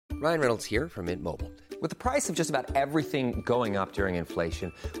Ryan Reynolds here from Mint Mobile. With the price of just about everything going up during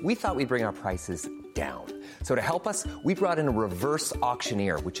inflation, we thought we'd bring our prices down. So to help us, we brought in a reverse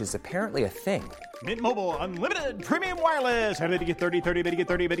auctioneer, which is apparently a thing. Mint Mobile Unlimited Premium Wireless. How to get 30, 30, bit to get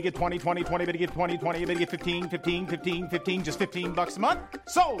 30, bit to get 20, 20, 20, bit to get 20, 20, bit to get 15, 15, 15, 15, just $15 a month?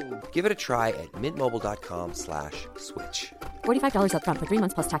 Sold! Give it a try at mintmobile.com/switch. $45 up front for 3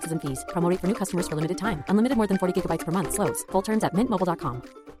 months plus taxes and fees. Promo rate for new customers for limited time. Unlimited more than 40 gigabytes per month. Slows full terms at mintmobile.com.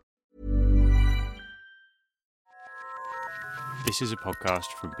 This is a podcast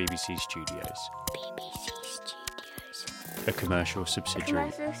from BBC Studios. BBC Studios. A commercial subsidiary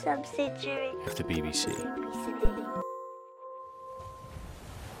of the BBC.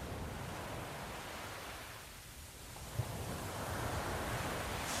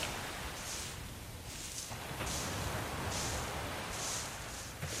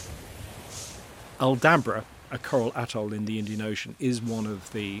 Aldabra, a coral atoll in the Indian Ocean, is one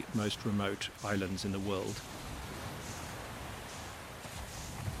of the most remote islands in the world.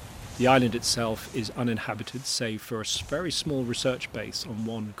 The island itself is uninhabited, save for a very small research base on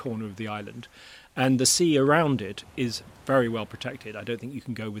one corner of the island, and the sea around it is very well protected. I don't think you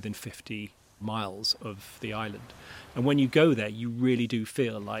can go within 50 miles of the island. And when you go there, you really do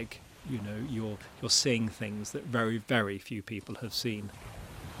feel like, you know, you're seeing things that very, very few people have seen.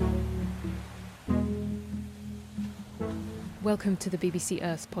 Welcome to the BBC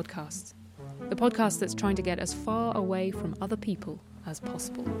Earth podcast, the podcast that's trying to get as far away from other people as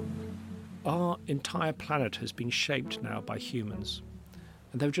possible. Our entire planet has been shaped now by humans,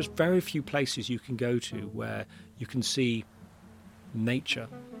 and there are just very few places you can go to where you can see nature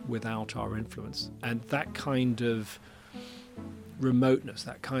without our influence. And that kind of remoteness,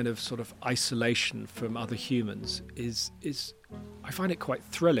 that kind of sort of isolation from other humans is I find it quite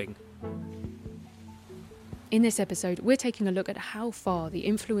thrilling. In this episode, we're taking a look at how far the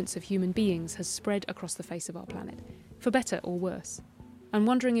influence of human beings has spread across the face of our planet, for better or worse, and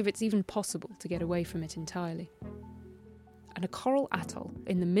wondering if it's even possible to get away from it entirely. And a coral atoll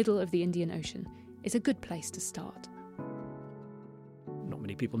in the middle of the Indian Ocean is a good place to start. Not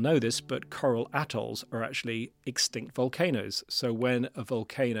many people know this, but coral atolls are actually extinct volcanoes. So when a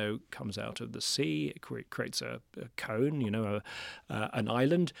volcano comes out of the sea, it creates a cone, an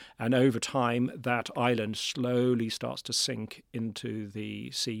island, and over time that island slowly starts to sink into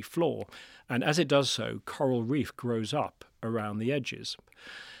the sea floor. And as it does so, coral reef grows up around the edges.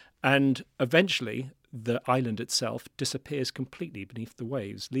 And eventually the island itself disappears completely beneath the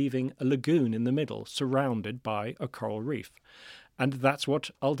waves, leaving a lagoon in the middle surrounded by a coral reef. And that's what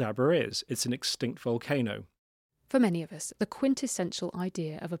Aldabra is. It's an extinct volcano. For many of us, the quintessential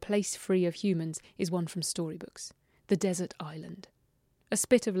idea of a place free of humans is one from storybooks. The desert island. A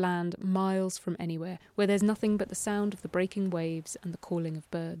spit of land miles from anywhere, where there's nothing but the sound of the breaking waves and the calling of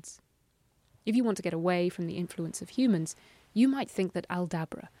birds. If you want to get away from the influence of humans, you might think that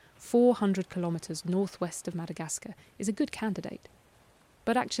Aldabra, 400 kilometres northwest of Madagascar, is a good candidate.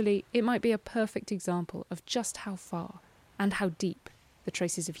 But actually, it might be a perfect example of just how far and how deep the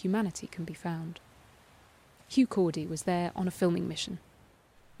traces of humanity can be found. Hugh Cordy was there on a filming mission.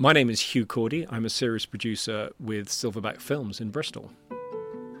 My name is Hugh Cordy. I'm a series producer with Silverback Films in Bristol.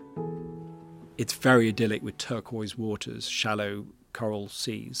 It's very idyllic with turquoise waters, shallow coral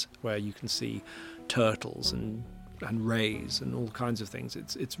seas, where you can see turtles and rays and all kinds of things.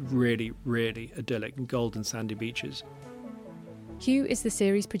 It's really, really idyllic, and golden sandy beaches. Hugh is the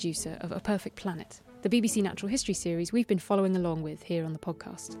series producer of A Perfect Planet, the BBC Natural History series we've been following along with here on the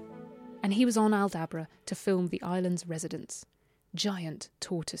podcast. And he was on Aldabra to film the island's residents, giant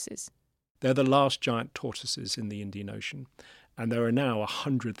tortoises. They're the last giant tortoises in the Indian Ocean, and there are now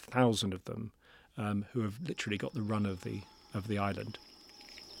 100,000 of them who have literally got the run of the island.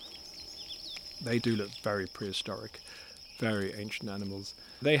 They do look very prehistoric, very ancient animals.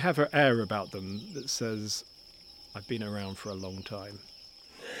 They have an air about them that says, I've been around for a long time.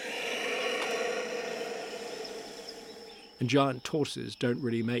 And giant tortoises don't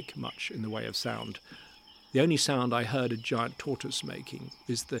really make much in the way of sound. The only sound I heard a giant tortoise making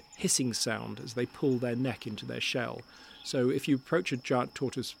is the hissing sound as they pull their neck into their shell. So if you approach a giant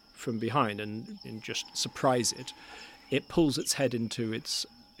tortoise from behind and just surprise it, it pulls its head into its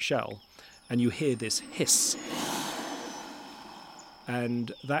shell and you hear this hiss.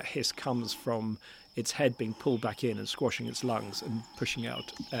 And that hiss comes from its head being pulled back in and squashing its lungs and pushing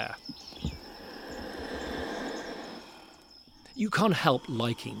out air. You can't help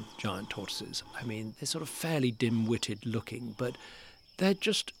liking giant tortoises. I mean, they're sort of fairly dim-witted looking, but they're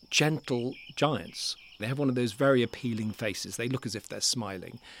just gentle giants. They have one of those very appealing faces. They look as if they're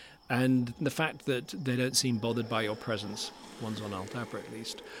smiling. And the fact that they don't seem bothered by your presence, ones on Aldabra at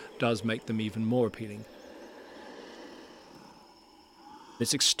least, does make them even more appealing.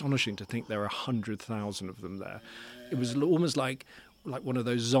 It's astonishing to think there are 100,000 of them there. It was almost like one of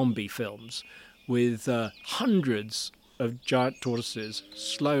those zombie films with hundreds of giant tortoises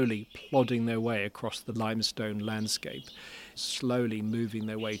slowly plodding their way across the limestone landscape, slowly moving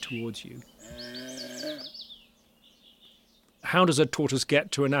their way towards you. How does a tortoise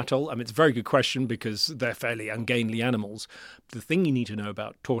get to an atoll? I mean, it's a very good question because they're fairly ungainly animals. The thing you need to know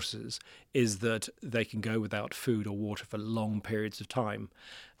about tortoises is that they can go without food or water for long periods of time,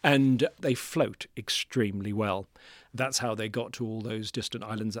 and they float extremely well. That's how they got to all those distant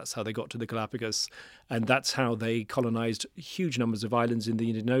islands. That's how they got to the Galapagos, and that's how they colonized huge numbers of islands in the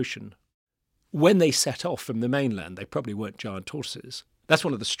Indian Ocean. When they set off from the mainland, they probably weren't giant tortoises. That's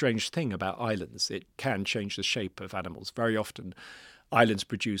one of the strange things about islands. It can change the shape of animals. Very often, islands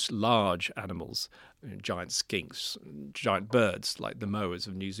produce large animals, giant skinks, giant birds like the moas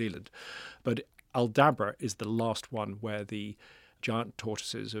of New Zealand. But Aldabra is the last one where the giant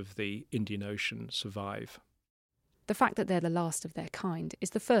tortoises of the Indian Ocean survive. The fact that they're the last of their kind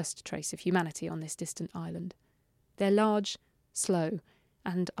is the first trace of humanity on this distant island. They're large, slow,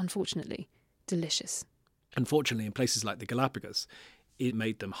 and, unfortunately, delicious. Unfortunately, in places like the Galapagos, it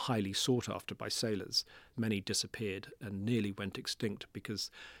made them highly sought after by sailors. Many disappeared and nearly went extinct because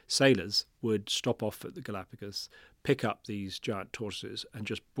sailors would stop off at the Galapagos, pick up these giant tortoises and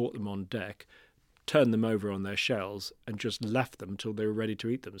just brought them on deck, turn them over on their shells and just left them until they were ready to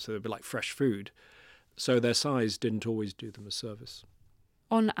eat them. So they'd be like fresh food. So their size didn't always do them a service.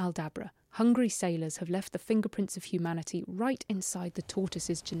 On Aldabra, hungry sailors have left the fingerprints of humanity right inside the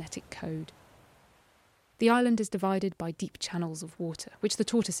tortoise's genetic code. The island is divided by deep channels of water, which the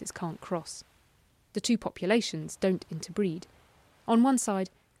tortoises can't cross. The two populations don't interbreed. On one side,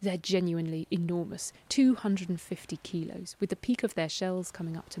 they're genuinely enormous, 250 kilos, with the peak of their shells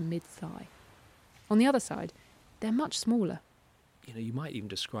coming up to mid-thigh. On the other side, they're much smaller. You might even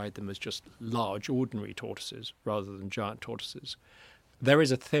describe them as just large, ordinary tortoises rather than giant tortoises. There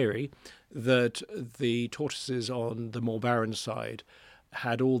is a theory that the tortoises on the more barren side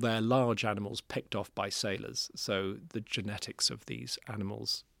had all their large animals picked off by sailors, so the genetics of these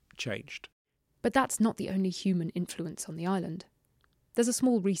animals changed. But that's not the only human influence on the island. There's a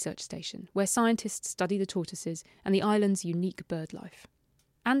small research station where scientists study the tortoises and the island's unique bird life.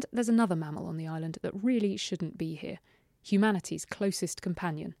 And there's another mammal on the island that really shouldn't be here, humanity's closest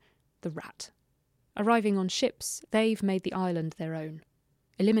companion, the rat. Arriving on ships, they've made the island their own.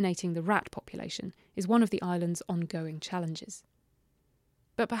 Eliminating the rat population is one of the island's ongoing challenges.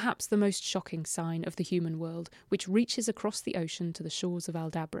 But perhaps the most shocking sign of the human world, which reaches across the ocean to the shores of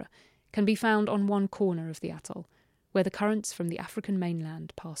Aldabra, can be found on one corner of the atoll, where the currents from the African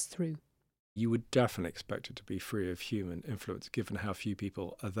mainland pass through. You would definitely expect it to be free of human influence, given how few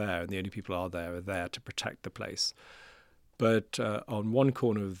people are there, and the only people are there to protect the place. But on one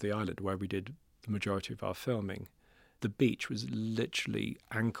corner of the island, where we did the majority of our filming, the beach was literally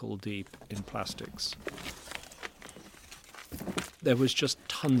ankle deep in plastics. There was just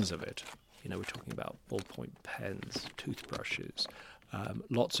tons of it. We're talking about ballpoint pens, toothbrushes,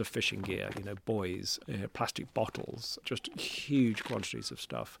 lots of fishing gear, buoys, plastic bottles, just huge quantities of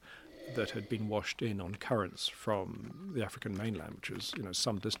stuff that had been washed in on currents from the African mainland, which was,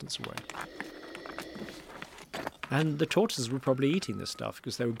 some distance away. And the tortoises were probably eating this stuff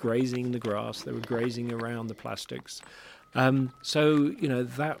because they were grazing in the grass, they were grazing around the plastics. So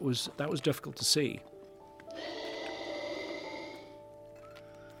that was difficult to see.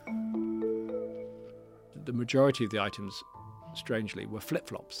 The majority of the items, strangely, were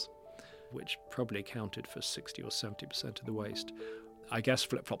flip-flops, which probably accounted for 60 or 70% of the waste. I guess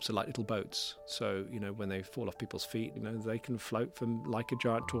flip-flops are like little boats, so, when they fall off people's feet, they can float like a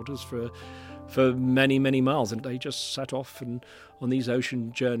giant tortoise for many, many miles, and they just set off on these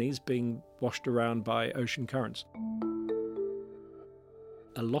ocean journeys being washed around by ocean currents.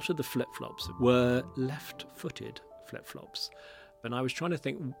 A lot of the flip-flops were left-footed flip-flops, and I was trying to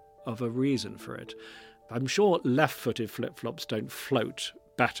think of a reason for it. I'm sure left-footed flip-flops don't float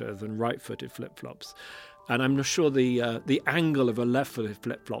better than right-footed flip-flops. And I'm not sure the angle of a left-footed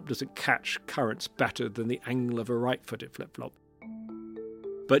flip-flop doesn't catch currents better than the angle of a right-footed flip-flop.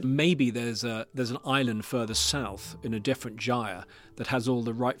 But maybe there's an island further south in a different gyre that has all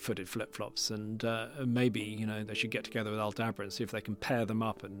the right-footed flip-flops, and maybe they should get together with Aldabra and see if they can pair them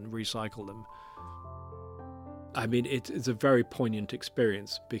up and recycle them. I mean, it's a very poignant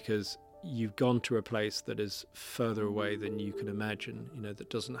experience because you've gone to a place that is further away than you can imagine, that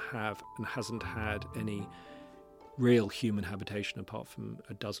doesn't have and hasn't had any real human habitation apart from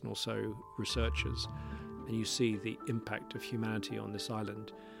a dozen or so researchers, and you see the impact of humanity on this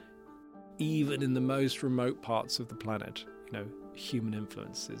island. Even in the most remote parts of the planet, human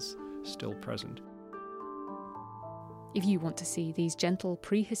influence is still present. If you want to see these gentle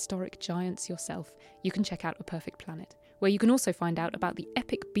prehistoric giants yourself, you can check out A Perfect Planet, where you can also find out about the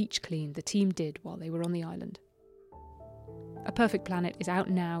epic beach clean the team did while they were on the island. A Perfect Planet is out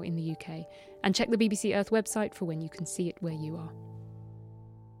now in the UK, and check the BBC Earth website for when you can see it where you are.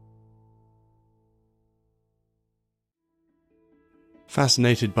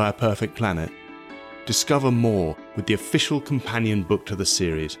 Fascinated by A Perfect Planet? Discover more with the official companion book to the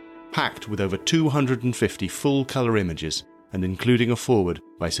series, packed with over 250 full-colour images and including a foreword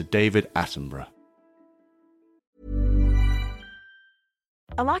by Sir David Attenborough.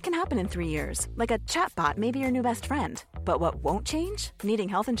 A lot can happen in 3 years, like a chatbot may be your new best friend. But what won't change? Needing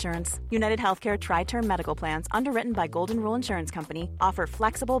health insurance. United Healthcare Tri-Term Medical Plans, underwritten by Golden Rule Insurance Company, offer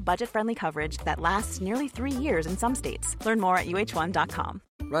flexible, budget-friendly coverage that lasts nearly 3 years in some states. Learn more at uh1.com.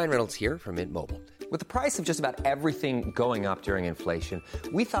 Ryan Reynolds here from Mint Mobile. With the price of just about everything going up during inflation,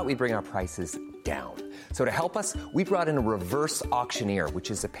 we thought we'd bring our prices down. So to help us, we brought in a reverse auctioneer, which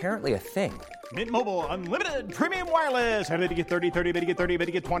is apparently a thing. Mint Mobile Unlimited Premium Wireless. How to get 30, 30, bit to get 30, bit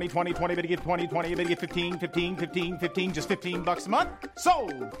to get 20, 20, 20, bit to get 20, 20, bit to get 15, 15, 15, 15, just $15 a month?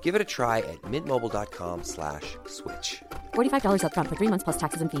 Sold! Give it a try at mintmobile.com/switch. $45 up front for 3 months plus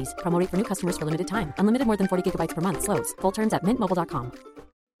taxes and fees. Promo rate for new customers for limited time. Unlimited more than 40 gigabytes per month. Slows full terms at mintmobile.com.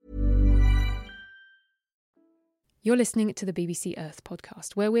 You're listening to the BBC Earth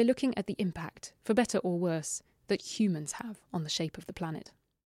podcast, where we're looking at the impact, for better or worse, that humans have on the shape of the planet.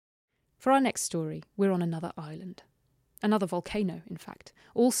 For our next story, we're on another island. Another volcano, in fact,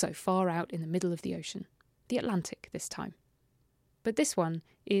 also far out in the middle of the ocean. The Atlantic this time. But this one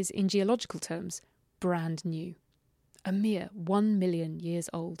is, in geological terms, brand new. A mere 1 million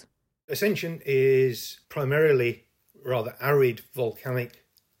years old. Ascension is primarily rather arid volcanic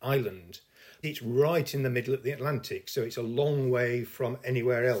island. It's right in the middle of the Atlantic, so it's a long way from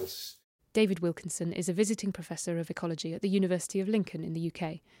anywhere else. David Wilkinson is a visiting professor of ecology at the University of Lincoln in the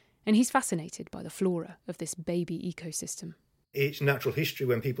UK, and he's fascinated by the flora of this baby ecosystem. Its natural history,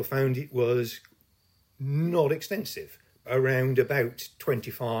 when people found it, was not extensive. Around about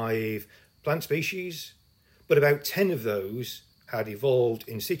 25 plant species, but about 10 of those had evolved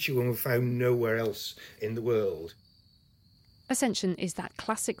in situ and were found nowhere else in the world. Ascension is that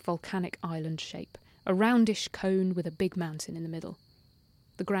classic volcanic island shape, a roundish cone with a big mountain in the middle.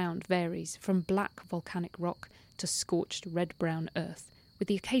 The ground varies from black volcanic rock to scorched red-brown earth, with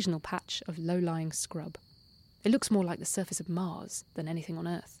the occasional patch of low-lying scrub. It looks more like the surface of Mars than anything on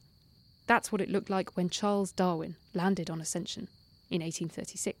Earth. That's what it looked like when Charles Darwin landed on Ascension in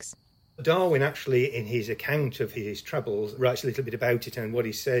 1836. Darwin actually, in his account of his travels, writes a little bit about it, and what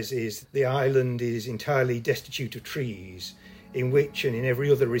he says is the island is entirely destitute of trees, in which and in every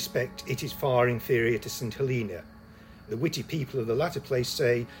other respect it is far inferior to St Helena. The witty people of the latter place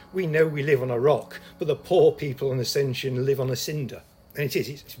say, we know we live on a rock, but the poor people on Ascension live on a cinder. And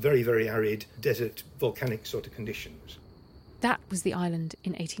it's very, very arid, desert, volcanic sort of conditions. That was the island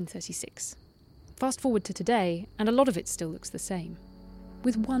in 1836. Fast forward to today, and a lot of it still looks the same.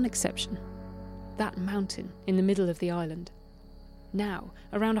 With one exception. That mountain in the middle of the island. Now,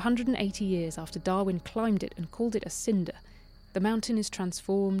 around 180 years after Darwin climbed it and called it a cinder, the mountain is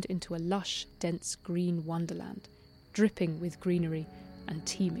transformed into a lush, dense green wonderland, dripping with greenery and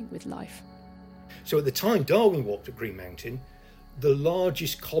teeming with life. So at the time Darwin walked at Green Mountain, the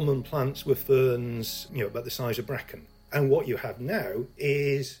largest common plants were ferns, about the size of bracken. And what you have now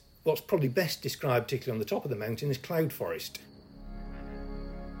is what's probably best described, particularly on the top of the mountain, as cloud forest.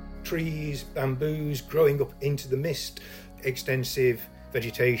 Trees, bamboos growing up into the mist, extensive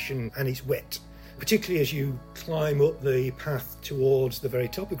vegetation, and it's wet. Particularly as you climb up the path towards the very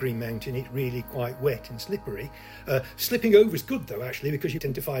top of Green Mountain, it's really quite wet and slippery. Slipping over is good, though, actually, because you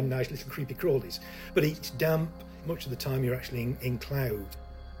tend to find nice little creepy crawlies. But it's damp. Much of the time you're actually in cloud.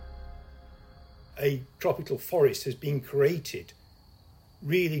 A tropical forest has been created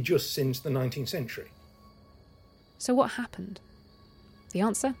really just since the 19th century. So what happened? The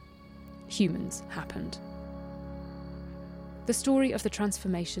answer? Humans happened. The story of the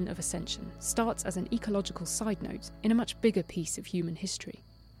transformation of Ascension starts as an ecological side note in a much bigger piece of human history.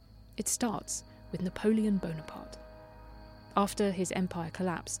 It starts with Napoleon Bonaparte. After his empire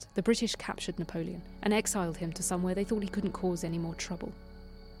collapsed, the British captured Napoleon and exiled him to somewhere they thought he couldn't cause any more trouble.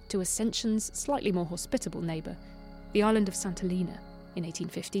 To Ascension's slightly more hospitable neighbour, the island of St Helena in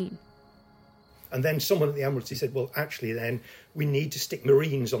 1815. And then someone at the Admiralty said, well, actually then, we need to stick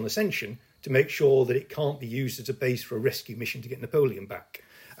Marines on Ascension to make sure that it can't be used as a base for a rescue mission to get Napoleon back.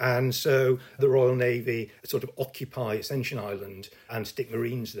 And so the Royal Navy sort of occupy Ascension Island and stick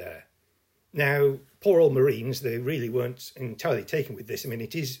Marines there. Now, poor old Marines, they really weren't entirely taken with this. I mean,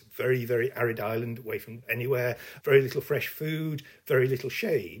 it is very, very arid island, away from anywhere, very little fresh food, very little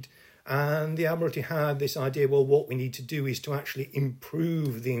shade. And the Admiralty had this idea, well, what we need to do is to actually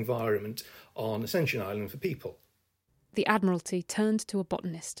improve the environment on Ascension Island for people. The Admiralty turned to a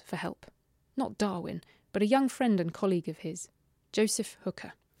botanist for help. Not Darwin, but a young friend and colleague of his, Joseph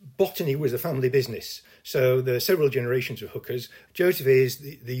Hooker. Botany was a family business, so there are several generations of Hookers. Joseph is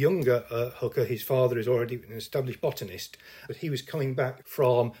the younger Hooker. His father is already an established botanist, but he was coming back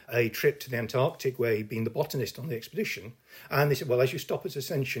from a trip to the Antarctic where he'd been the botanist on the expedition. And they said, well, as you stop at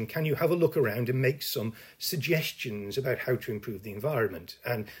Ascension, can you have a look around and make some suggestions about how to improve the environment?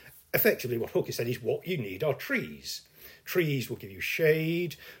 And effectively what Hooker said is what you need are trees. Trees will give you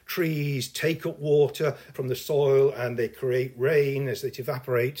shade, trees take up water from the soil and they create rain as it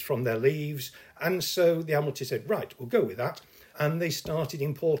evaporates from their leaves. And so the Admiralty said, right, we'll go with that. And they started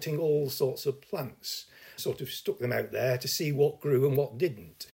importing all sorts of plants, sort of stuck them out there to see what grew and what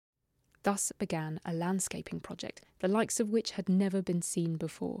didn't. Thus began a landscaping project, the likes of which had never been seen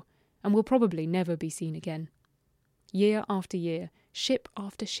before, and will probably never be seen again. Year after year, ship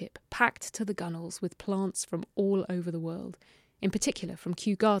after ship packed to the gunwales with plants from all over the world, in particular from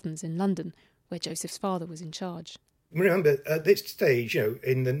Kew Gardens in London, where Joseph's father was in charge. Remember, at this stage,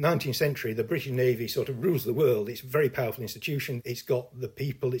 in the 19th century, the British Navy sort of rules the world. It's a very powerful institution. It's got the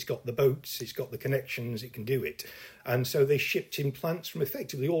people, it's got the boats, it's got the connections, it can do it. And so they shipped in plants from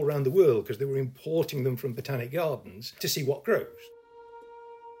effectively all around the world because they were importing them from botanic gardens to see what grows.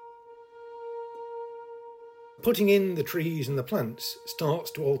 Putting in the trees and the plants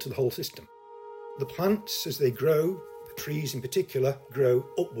starts to alter the whole system. The plants, as they grow, the trees in particular, grow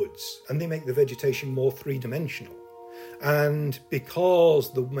upwards and they make the vegetation more three-dimensional. And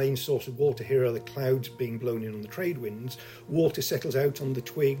because the main source of water here are the clouds being blown in on the trade winds, water settles out on the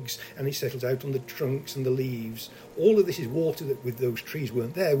twigs and it settles out on the trunks and the leaves. All of this is water that, with those trees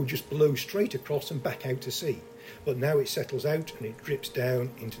weren't there, would just blow straight across and back out to sea. But now it settles out and it drips down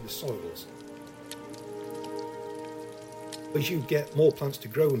into the soils. As you get more plants to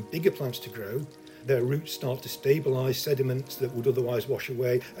grow and bigger plants to grow, their roots start to stabilise sediments that would otherwise wash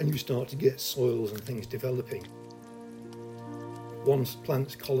away, and you start to get soils and things developing. Once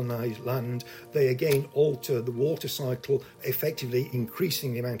plants colonise land, they again alter the water cycle, effectively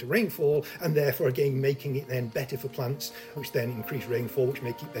increasing the amount of rainfall, and therefore again making it then better for plants, which then increase rainfall, which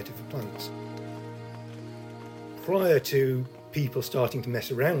make it better for plants. Prior to people starting to mess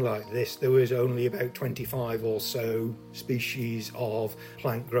around like this, there was only about 25 or so species of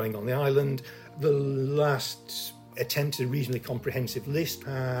plant growing on the island. The last attempt at a reasonably comprehensive list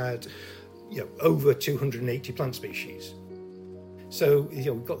had over 280 plant species. So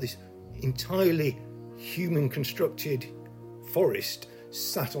we've got this entirely human-constructed forest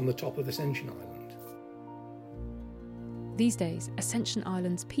sat on the top of Ascension Island. These days, Ascension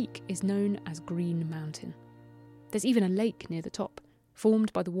Island's peak is known as Green Mountain. There's even a lake near the top,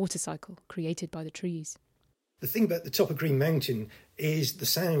 formed by the water cycle created by the trees. The thing about the top of Green Mountain is the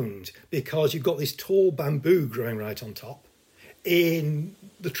sound, because you've got this tall bamboo growing right on top in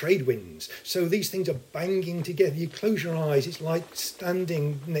the trade winds. So these things are banging together. You close your eyes, it's like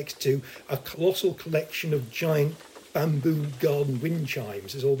standing next to a colossal collection of giant bamboo garden wind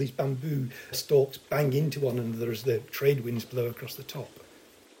chimes as all these bamboo stalks bang into one another as the trade winds blow across the top.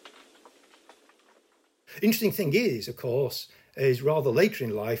 Interesting thing is, of course, is rather later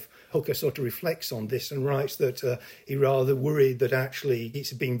in life, Hooker sort of reflects on this and writes that he rather worried that actually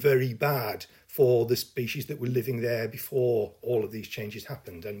it's been very bad for the species that were living there before all of these changes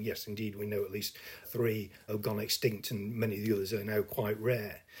happened. And yes, indeed, we know at least 3 have gone extinct and many of the others are now quite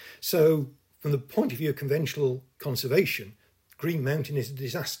rare. So from the point of view of conventional conservation, Green Mountain is a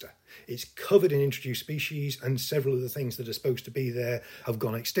disaster. It's covered in introduced species and several of the things that are supposed to be there have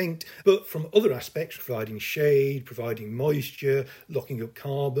gone extinct. But from other aspects, providing shade, providing moisture, locking up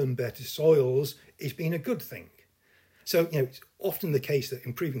carbon, better soils, it's been a good thing. So, it's often the case that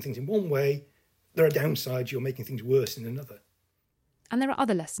improving things in one way, there are downsides, you're making things worse in another. And there are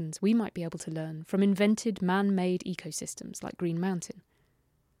other lessons we might be able to learn from invented man-made ecosystems like Green Mountain.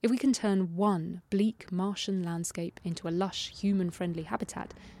 If we can turn one bleak Martian landscape into a lush, human-friendly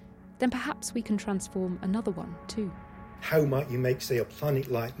habitat, then perhaps we can transform another one too. How might you make, say, a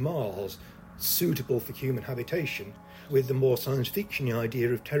planet like Mars suitable for human habitation with the more science fiction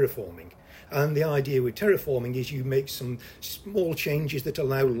idea of terraforming? And the idea with terraforming is you make some small changes that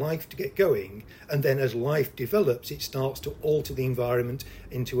allow life to get going, and then as life develops, it starts to alter the environment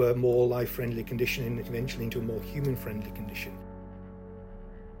into a more life-friendly condition and eventually into a more human-friendly condition.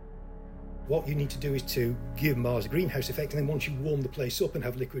 What you need to do is to give Mars a greenhouse effect, and then once you warm the place up and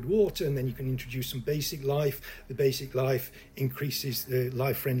have liquid water, and then you can introduce some basic life. The basic life increases the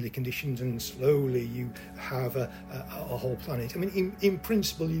life-friendly conditions, and slowly you have a whole planet. I mean, in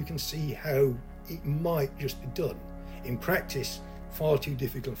principle, you can see how it might just be done. In practice, far too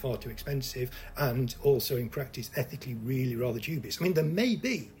difficult, far too expensive, and also in practice, ethically really rather dubious. I mean, there may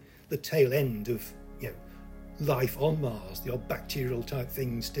be the tail end of, life on Mars, the odd bacterial type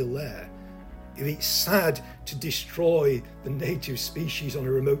thing still there. If it's sad to destroy the native species on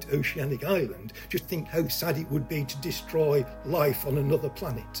a remote oceanic island, just think how sad it would be to destroy life on another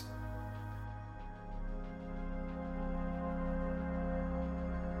planet.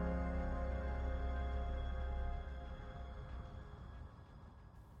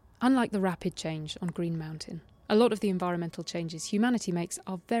 Unlike the rapid change on Green Mountain, a lot of the environmental changes humanity makes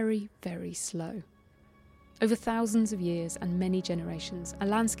are very, very slow. Over thousands of years and many generations, a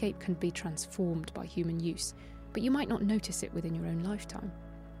landscape can be transformed by human use, but you might not notice it within your own lifetime.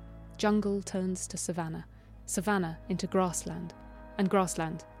 Jungle turns to savanna, savanna into grassland, and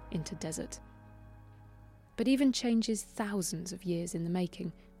grassland into desert. But even changes thousands of years in the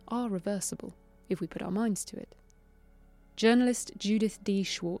making are reversible if we put our minds to it. Journalist Judith D.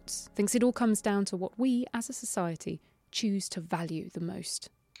 Schwartz thinks it all comes down to what we, as a society, choose to value the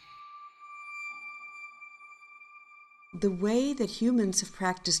most. The way that humans have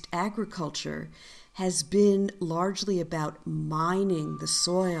practiced agriculture has been largely about mining the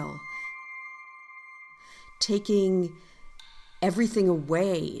soil, taking everything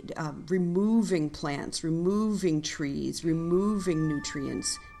away, removing plants, removing trees, removing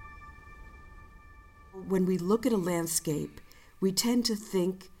nutrients. When we look at a landscape, we tend to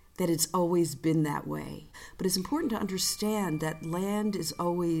think that it's always been that way. But it's important to understand that land is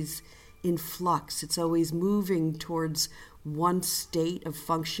always in flux. It's always moving towards one state of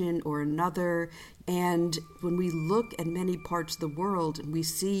function or another. And when we look at many parts of the world and we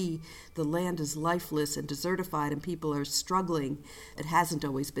see the land is lifeless and desertified and people are struggling, it hasn't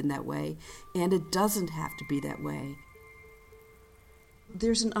always been that way, and it doesn't have to be that way.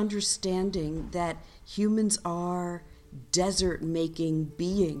 There's an understanding that humans are desert-making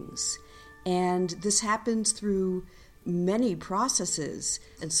beings, and this happens through many processes,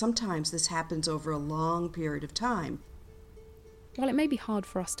 and sometimes this happens over a long period of time. While it may be hard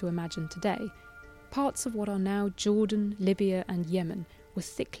for us to imagine today, parts of what are now Jordan, Libya and Yemen were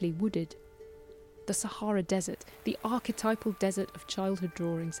thickly wooded. The Sahara Desert, the archetypal desert of childhood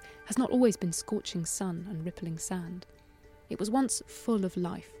drawings, has not always been scorching sun and rippling sand. It was once full of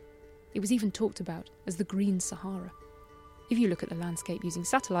life. It was even talked about as the Green Sahara. If you look at the landscape using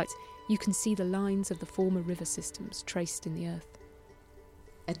satellites, you can see the lines of the former river systems traced in the earth.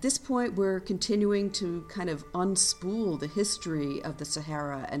 At this point, we're continuing to kind of unspool the history of the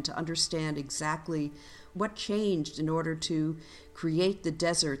Sahara and to understand exactly what changed in order to create the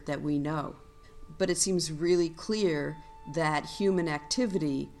desert that we know. But it seems really clear that human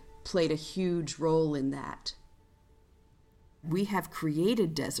activity played a huge role in that. We have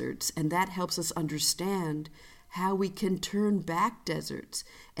created deserts, and that helps us understand how we can turn back deserts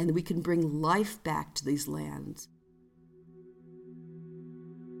and we can bring life back to these lands.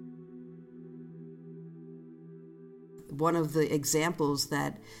 One of the examples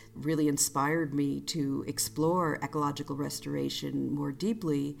that really inspired me to explore ecological restoration more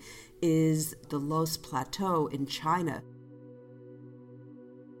deeply is the Loess Plateau in China.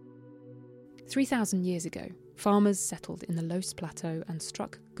 3,000 years ago, farmers settled in the Loess Plateau and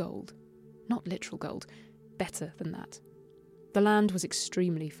struck gold. Not literal gold, better than that. The land was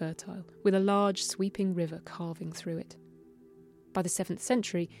extremely fertile, with a large sweeping river carving through it. By the 7th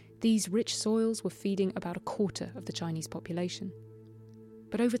century, these rich soils were feeding about a quarter of the Chinese population.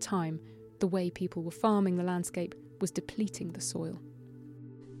 But over time, the way people were farming the landscape was depleting the soil.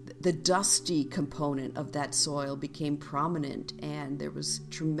 The dusty component of that soil became prominent, and there was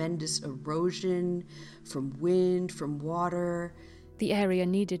tremendous erosion from wind, from water. The area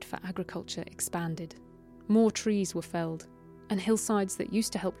needed for agriculture expanded. More trees were felled, and hillsides that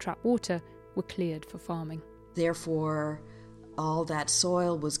used to help trap water were cleared for farming. Therefore, all that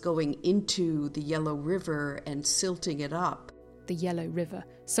soil was going into the Yellow River and silting it up. The Yellow River,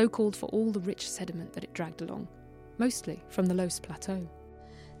 so called for all the rich sediment that it dragged along, mostly from the Loess Plateau.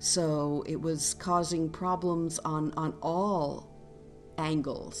 So it was causing problems on all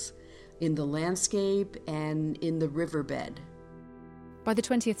angles, in the landscape and in the riverbed. By the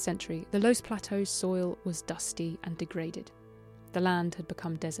 20th century, the Los Plateau's soil was dusty and degraded. The land had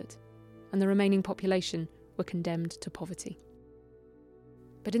become desert, and the remaining population were condemned to poverty.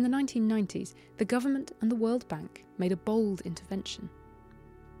 But in the 1990s, the government and the World Bank made a bold intervention.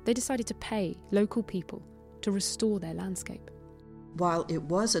 They decided to pay local people to restore their landscape. While it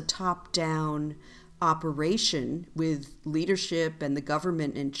was a top-down operation with leadership and the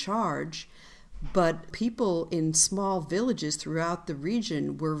government in charge, but people in small villages throughout the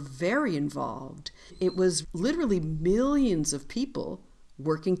region were very involved. It was literally millions of people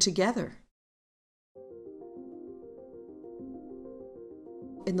working together.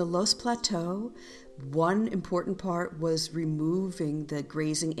 In the Los Plateau, one important part was removing the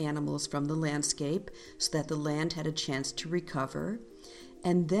grazing animals from the landscape so that the land had a chance to recover.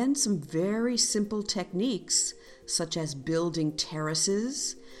 And then some very simple techniques, such as building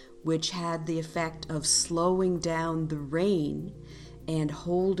terraces, which had the effect of slowing down the rain and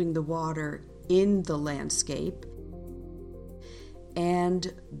holding the water in the landscape.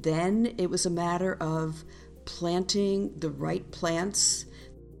 And then it was a matter of planting the right plants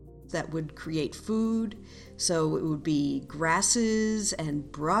that would create food. So it would be grasses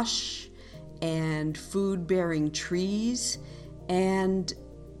and brush and food-bearing trees. And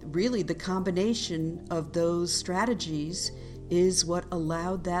really the combination of those strategies is what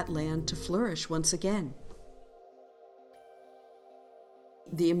allowed that land to flourish once again.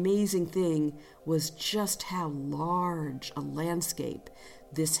 The amazing thing was just how large a landscape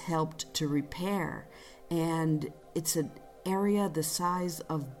this helped to repair. And it's an area the size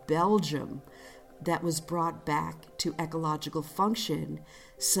of Belgium that was brought back to ecological function.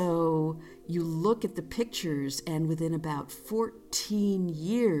 So you look at the pictures, and within about 14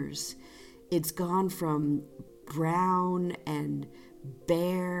 years, it's gone from brown and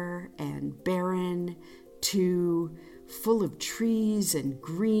bare and barren to full of trees and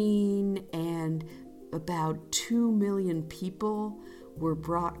green, and about 2 million people were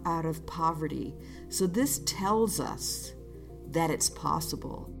brought out of poverty. So this tells us that it's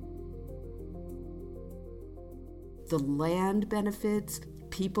possible. The land benefits,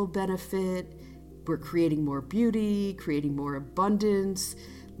 people benefit, we're creating more beauty, creating more abundance,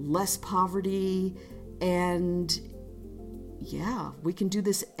 less poverty, and yeah, we can do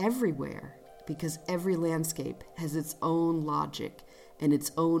this everywhere because every landscape has its own logic and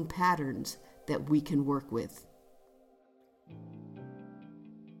its own patterns that we can work with.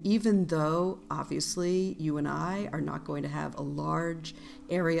 Even though, obviously, you and I are not going to have a large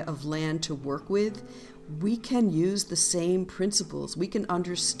area of land to work with, we can use the same principles. We can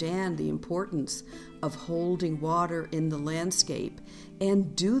understand the importance of holding water in the landscape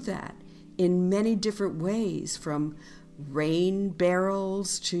and do that in many different ways, from rain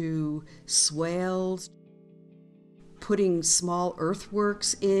barrels to swales, putting small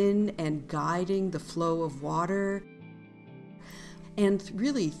earthworks in and guiding the flow of water. And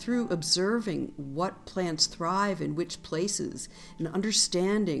really through observing what plants thrive in which places and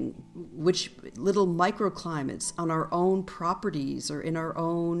understanding which little microclimates on our own properties or in our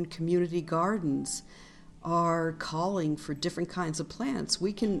own community gardens are calling for different kinds of plants,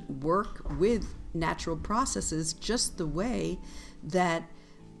 we can work with natural processes just the way that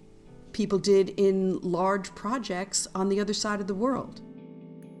people did in large projects on the other side of the world.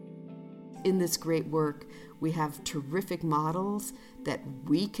 In this great work, we have terrific models that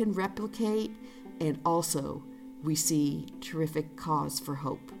we can replicate, and also we see terrific cause for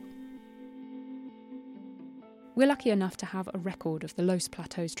hope. We're lucky enough to have a record of the Los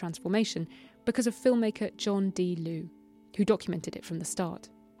Plateau's transformation because of filmmaker John D. Liu, who documented it from the start.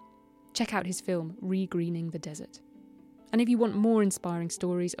 Check out his film, Regreening the Desert. And if you want more inspiring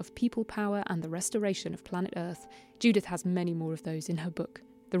stories of people power and the restoration of planet Earth, Judith has many more of those in her book,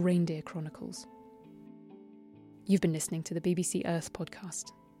 The Reindeer Chronicles. You've been listening to the BBC Earth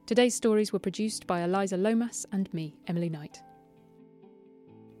podcast. Today's stories were produced by Eliza Lomas and me, Emily Knight.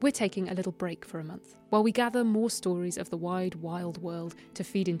 We're taking a little break for a month while we gather more stories of the wide, wild world to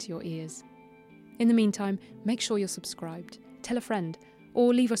feed into your ears. In the meantime, make sure you're subscribed, tell a friend,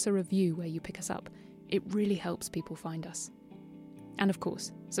 or leave us a review where you pick us up. It really helps people find us. And of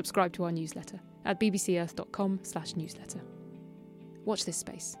course, subscribe to our newsletter at bbcearth.com/newsletter. Watch this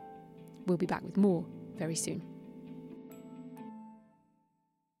space. We'll be back with more very soon.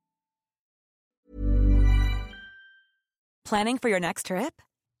 Planning for your next trip?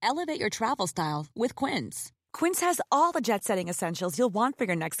 Elevate your travel style with Quince. Quince has all the jet-setting essentials you'll want for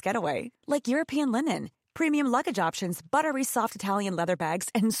your next getaway, like European linen, premium luggage options, buttery soft Italian leather bags,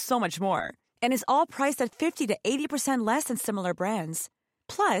 and so much more. And is all priced at 50 to 80% less than similar brands.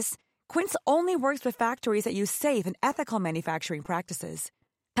 Plus, Quince only works with factories that use safe and ethical manufacturing practices.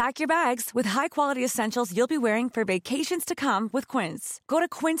 Pack your bags with high-quality essentials you'll be wearing for vacations to come with Quince. Go to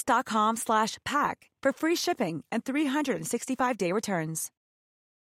quince.com/pack for free shipping and 365-day returns.